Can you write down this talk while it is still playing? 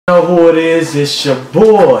Know who it is? It's your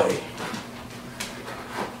boy.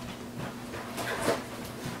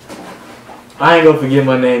 I ain't gonna forget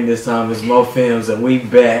my name this time. It's Mo Films, and we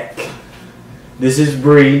back. This is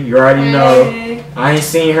Bri. You already know. I ain't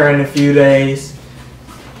seen her in a few days.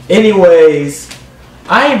 Anyways,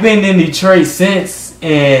 I ain't been in Detroit since,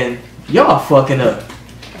 and y'all fucking up.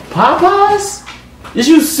 Popeyes? Is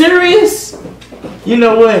you serious? You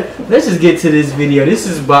know what? Let's just get to this video. This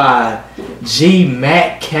is by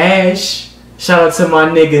Gmaccash. Shout out to my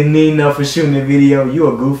nigga Nina for shooting the video. You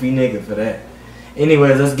a goofy nigga for that.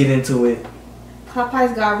 Anyways, let's get into it.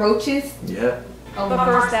 Popeyes got roaches? Yeah. But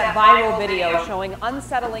first, that viral video showing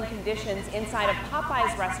unsettling conditions inside a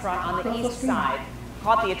Popeyes restaurant on the east side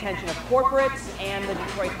caught the attention of corporate and the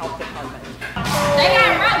Detroit Health Department. They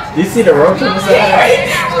got roaches. Do you see the roaches inside?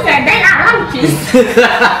 She said they got roaches.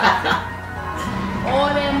 All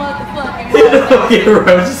that motherfucking Fucking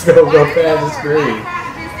roaches gonna go past the screen.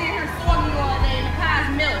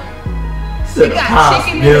 They got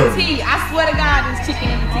chicken in the tea. I swear to God, there's chicken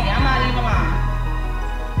in the tea. I'm not even lying.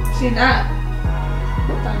 She not.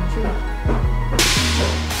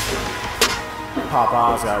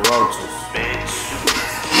 Popeyes got roaches, bitch.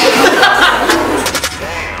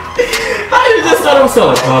 How you just thought I was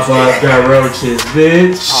selling Popeyes got roaches,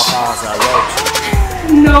 bitch? Popeyes got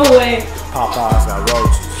roaches. No way. Popeyes got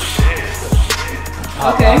roaches.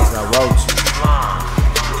 Okay. Popeyes got roaches.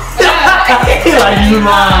 Like you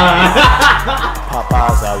lying.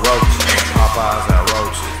 Popeyes got roaches. Popeyes got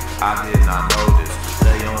roaches. I did not know this.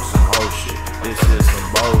 They on some whole shit. This is some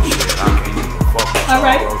bullshit. I can't even fuck with y'all.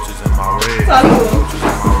 Right. Roaches in my red. Roaches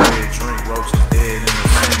in my red drink. Roaches dead in the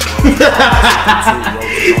sink.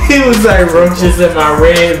 He was like roaches in my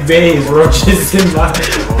red beans, roaches in my.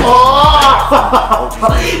 Oh!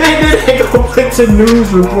 And then they go put to news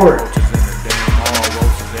report.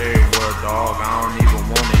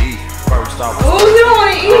 Oh, you don't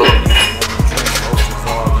want to eat.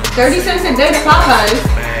 30 cents a day to Popeyes.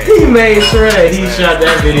 He made sure that he shot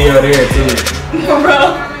that video there too. Bro.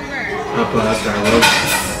 Popeyes got roaches.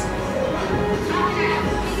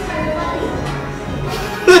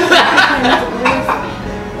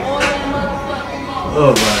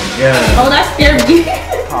 Oh my god. Oh, that scared me.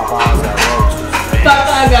 Popeyes got roaches.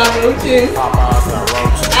 Popeyes got roaches. Popeyes got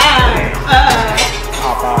roaches.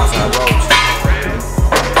 Popeyes got roaches.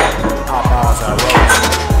 Popeyes got roaches. Popeyes got roaches.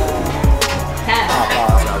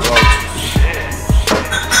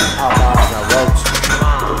 Popeyes got roaches.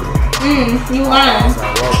 You lying. Popeyes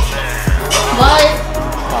got roaches. What?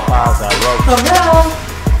 Popeyes got roaches. For real?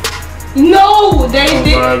 No, they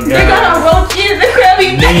did. They got a roach in the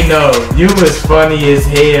Krabby Patty. Nino, you was funny as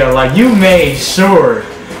hell. Like you made sure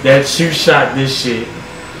that you shot this shit.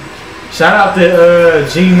 Shout out to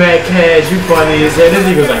Gmaccash, you funny as hell. This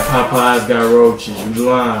nigga was like Popeyes got roaches. You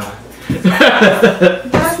lying.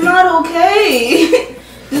 That's not okay.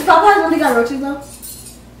 Does Popeyes really got roaches though?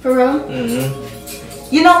 For real?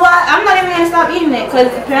 You know what? I'm not even gonna stop eating it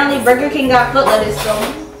because apparently Burger King got foot lettuce. So,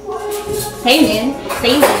 hey man,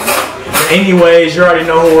 say man. Anyways, you already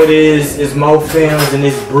know who it is. It's Mo Films and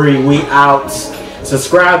it's Bri. We out.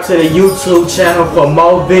 Subscribe to the YouTube channel for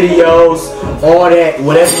more videos. All that,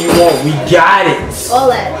 whatever you want, we got it. All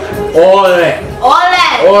that. All that. All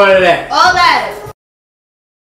that. All that. All that.